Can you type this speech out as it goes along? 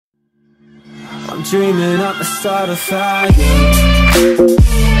I'm dreaming up a start a fire.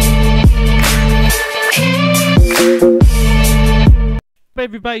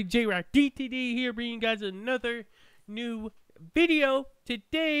 Everybody, J-Rock DTD here, bringing you guys another new video.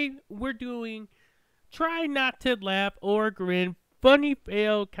 Today we're doing Try Not to Laugh or Grin Funny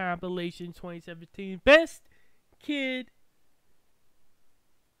Fail Compilation 2017 Best Kid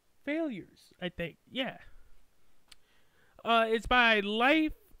Failures, I think. Yeah. It's by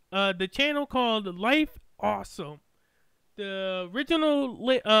Life, the channel called Life Awesome. The original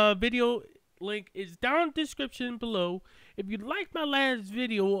video link is down in the description below. If you liked my last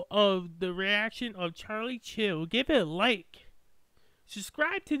video of the reaction of Charlie Chill, give it a like.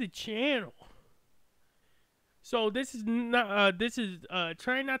 Subscribe to the channel. So this is not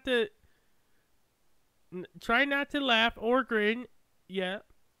try not to laugh or grin. Yeah.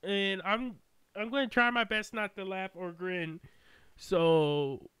 And I'm going to try my best not to laugh or grin.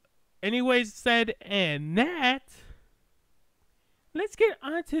 So anyways said and that, let's get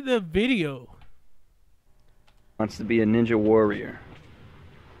on to the video. Wants to be a ninja warrior.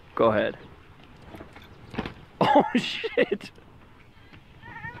 Go ahead. Oh shit.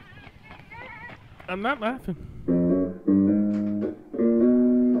 I'm not laughing.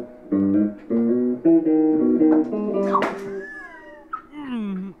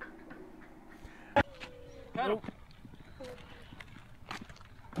 Nope.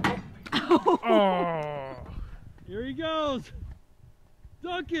 Oh. Here he goes.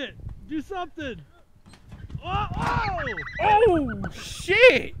 Dunk it. Do something. Oh! Oh! Oh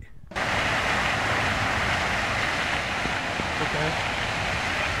shit! Okay.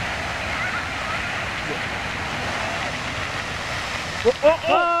 Oh!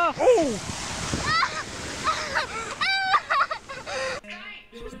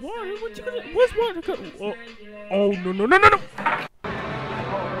 What's water? What you gonna? What's water? Oh no!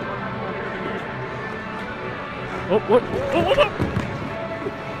 Oh what? Oh!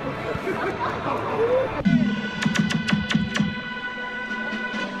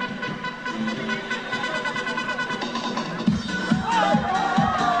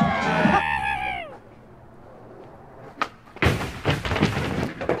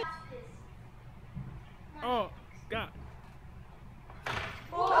 Oh, God.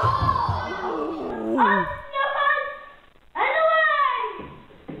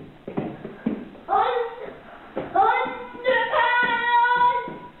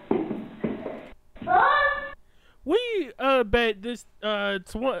 We bet this 20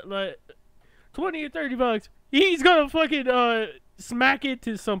 or 30 bucks. He's gonna fucking smack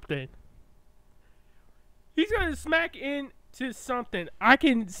into something. He's gonna smack into something. I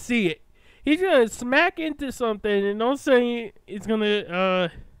can see it. He's gonna smack into something, and don't say it's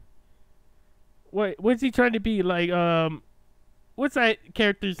gonna what's he trying to be like? What's that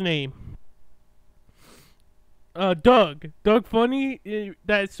character's name? Doug Funny,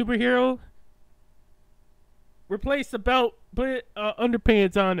 that superhero. Replace the belt, put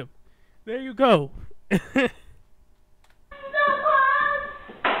underpants on him. There you go.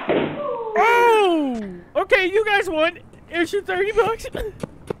 Oh! Okay, you guys won. Here's your 30 bucks. Okay.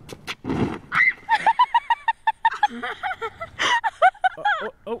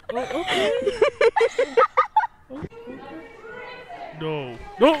 No.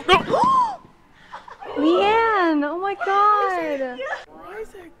 Leanne, oh my god. Why is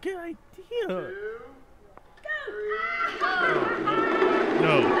that a good idea?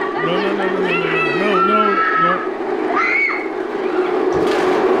 No.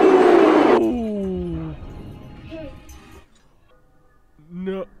 Ooh.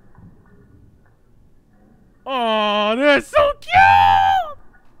 No. Oh, that's so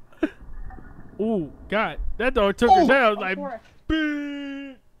cute! Oh, God. That dog took her down like,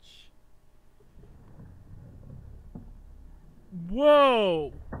 bitch.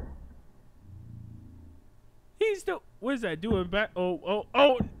 Whoa. He's still, what is that doing back? Oh.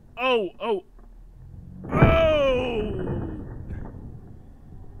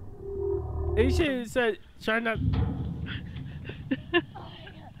 He should have said, try not.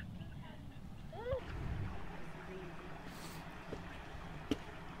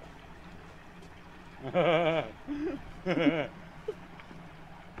 Oh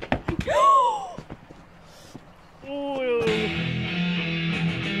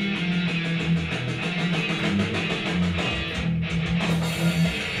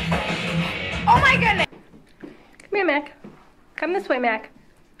my goodness! Come here, Mac. Come this way, Mac.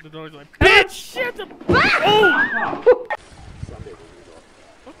 The dog's like, bitch! Shut the. Oh!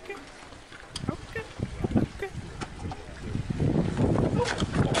 Okay.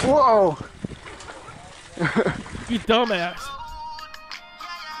 Whoa! You dumbass.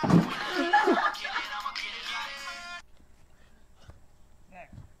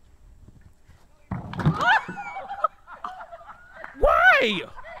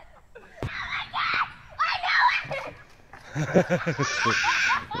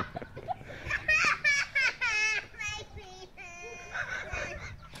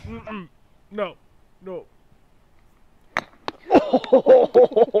 No. No.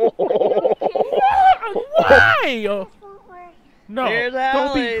 Why? No. There's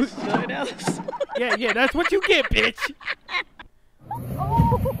Don't be. Alice. Look at Alice. Yeah, that's what you get, bitch.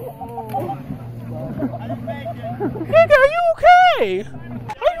 Nigga, are you okay?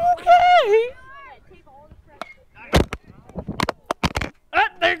 Are you okay? Ah,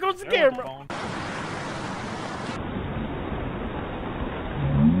 there goes the camera.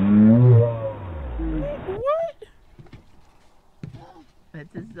 What?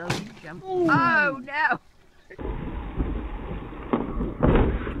 That's a zombie jump. Oh no!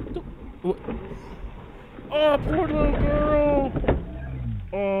 Oh, poor little girl.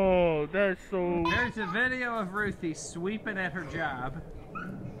 Oh, that's so. There's a video of Ruthie sweeping at her job.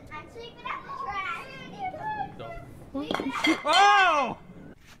 I'm sleeping at the trash. Oh!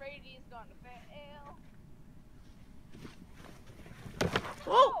 Brady's gonna fail.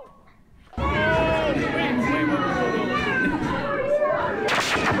 Oh!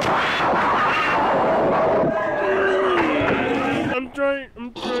 I'm trying.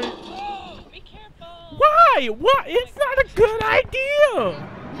 Be careful. Why? What? It's not a good idea.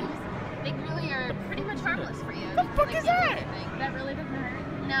 They really are pretty much harmless for you. The fuck is that? That really doesn't hurt.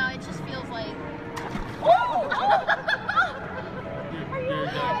 No, it just feels like.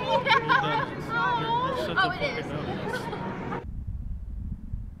 Oh, it is.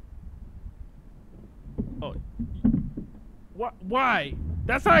 Oh. What? Why?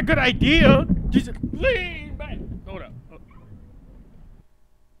 That's not a good idea. Just lean back. Hold up.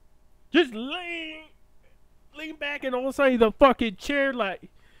 Just lean back, and all of a sudden the fucking chair, like,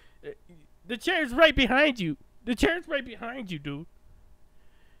 the chair's right behind you. The chair's right behind you, dude.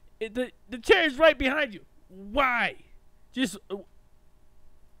 The chair's right behind you. Why? Just.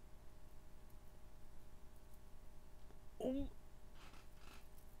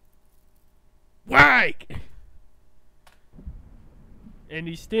 Why? And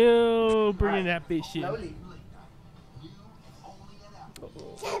he's still bringing that bitch shit.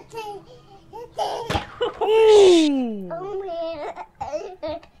 Ooh.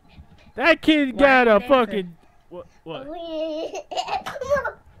 That kid got a fucking what?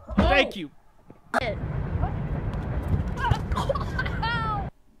 Thank you. I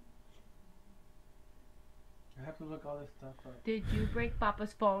have to look all this stuff up. Did you break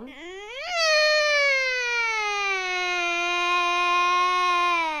Papa's phone?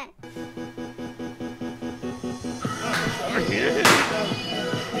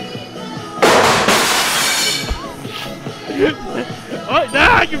 Oh,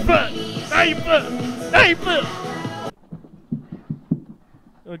 now you fuck! Now you fuck! Now you fuck!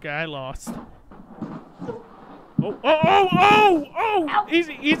 Okay, I lost. Oh!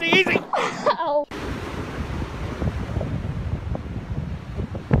 Easy! Ow.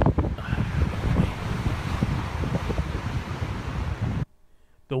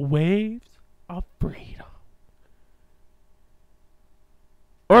 The waves of freedom.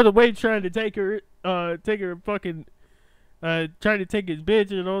 Or the wave trying to take her fucking, trying to take his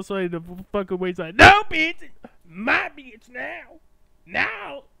bitch, and also the fucking wave's like, no, bitch, my bitch now,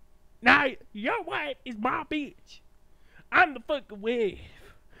 your wife is my bitch. I'm the fucking wave.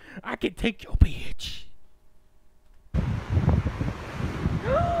 I can take your bitch.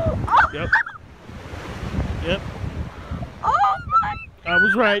 Yep. Oh my! I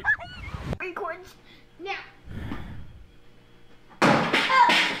was right. Records now.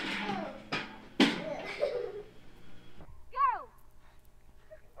 Go.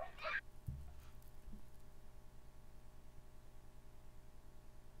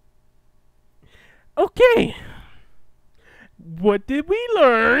 Okay. What did we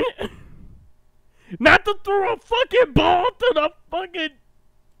learn? Not to throw a fucking ball to the fucking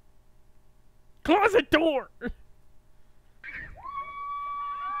closet door.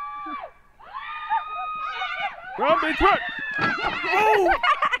 Run, bitch, run! Oh!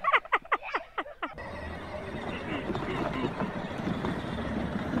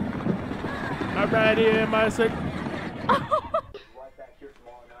 I'm right here in my sick.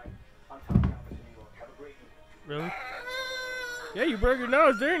 Really? Yeah, you broke your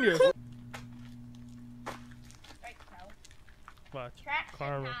nose, didn't you? Watch.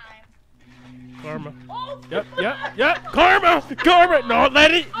 Karma. Karma. Yep. Karma! No,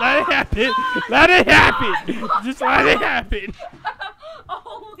 let it happen. Let it happen. Just let it happen.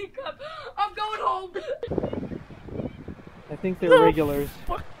 Holy crap! I'm going home. I think they're regulars.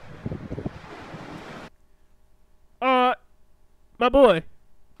 Fuck. My boy,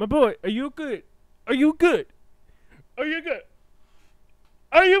 are you good? Are Are you good?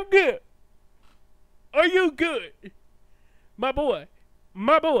 Are you good? Are you good? My boy.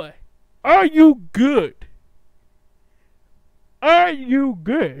 My boy. Are you good? Are you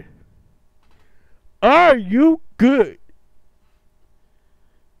good? Are you good?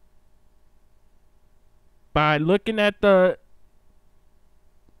 By looking at the,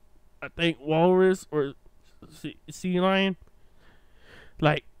 I think, walrus or sea lion,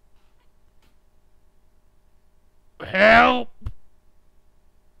 like, help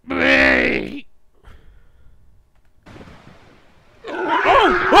me.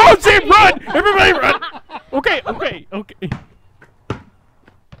 Oh, shit, run! Everybody run! Okay.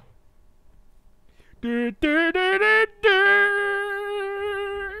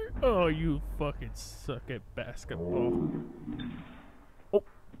 Oh, you fucking suck at basketball. Oh.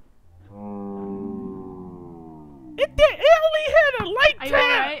 It only had a light Are you tap.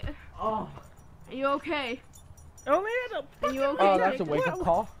 alright? Oh, Are you okay? It only had a Are fucking you okay? oh, that's a wake-up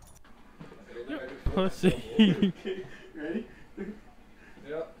call. pussy. Ready?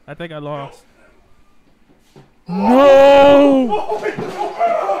 Yep. I think I lost. No!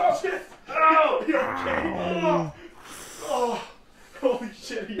 Oh, shit! Oh, you okay? Oh, holy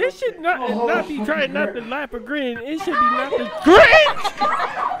shit! This should not be trying not to laugh or grin. It should be not to grin.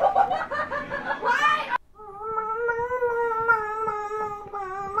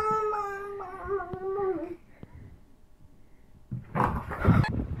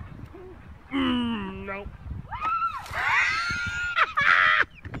 No.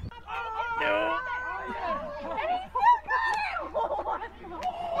 No.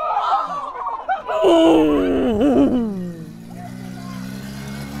 Oh.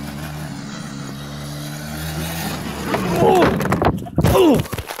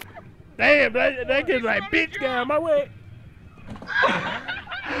 Damn, that kid's like, bitch, get out of my way.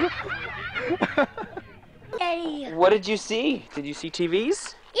 What did you see? Did you see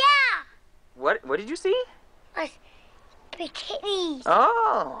TVs? Yeah! What did you see? Big titties.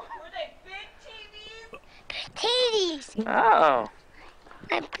 Oh. Were they big TVs? Big titties. Oh.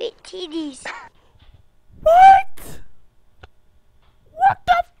 My big titties. What? What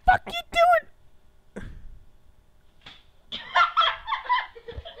the fuck you doing?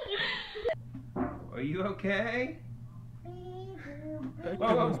 Are you okay?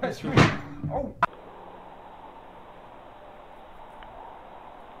 Oh.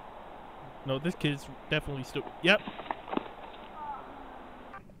 No, this kid's definitely stupid. Yep.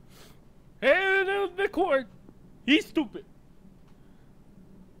 Hey, that was the cord. He's stupid.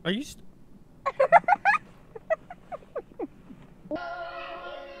 Are you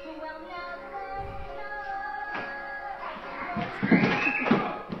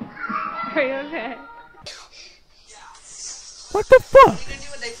Are you okay? What the fuck? You can do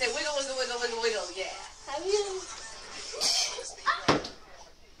what they say. Wiggle, wiggle, wiggle, wiggle, wiggle. Yeah. Have you?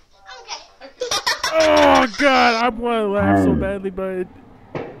 Oh god, I want to laugh so badly, but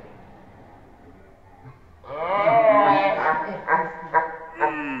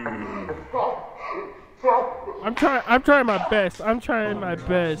I'm trying my best. I'm trying my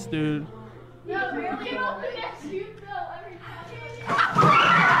best, dude. No, really? Yes, you know every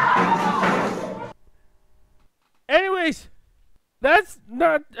time. Anyways, that's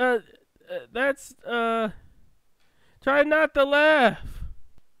not try not to laugh.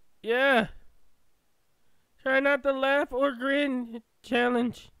 Yeah. Try not to laugh or grin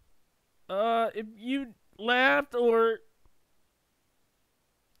challenge. If you laughed or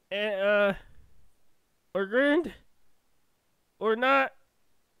grinned or not,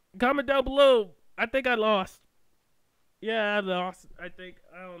 comment down below. I think I lost. Yeah, I lost. I think,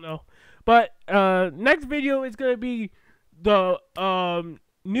 I don't know. But next video is gonna be the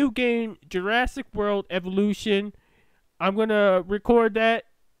new game Jurassic World Evolution. I'm gonna record that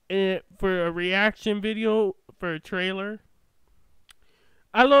for a reaction video for a trailer.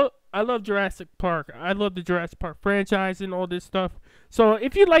 I love Jurassic Park. I love the Jurassic Park franchise and all this stuff. So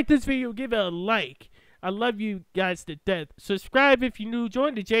if you like this video, give it a like. I love you guys to death. Subscribe if you're new.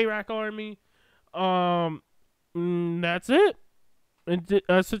 Join the J-Rock Army. That's it. And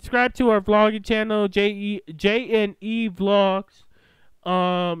subscribe to our vlogging channel, JNE Vlogs.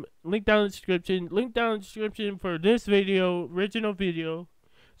 Link down in the description. Link down in the description for this video, original video.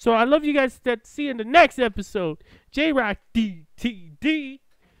 So I love you guys. See you in the next episode. J-Rock DTD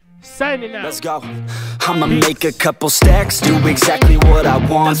signing out. Let's go. I'ma make a couple stacks, do exactly what I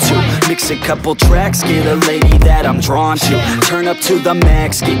want to. Mix a couple tracks, get a lady that I'm drawn to. Turn up to the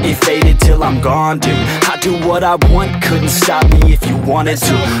max, get me faded till I'm gone, dude. I do what I want, couldn't stop me if you wanted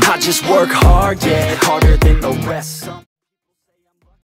to. I just work hard, yeah, harder than the rest.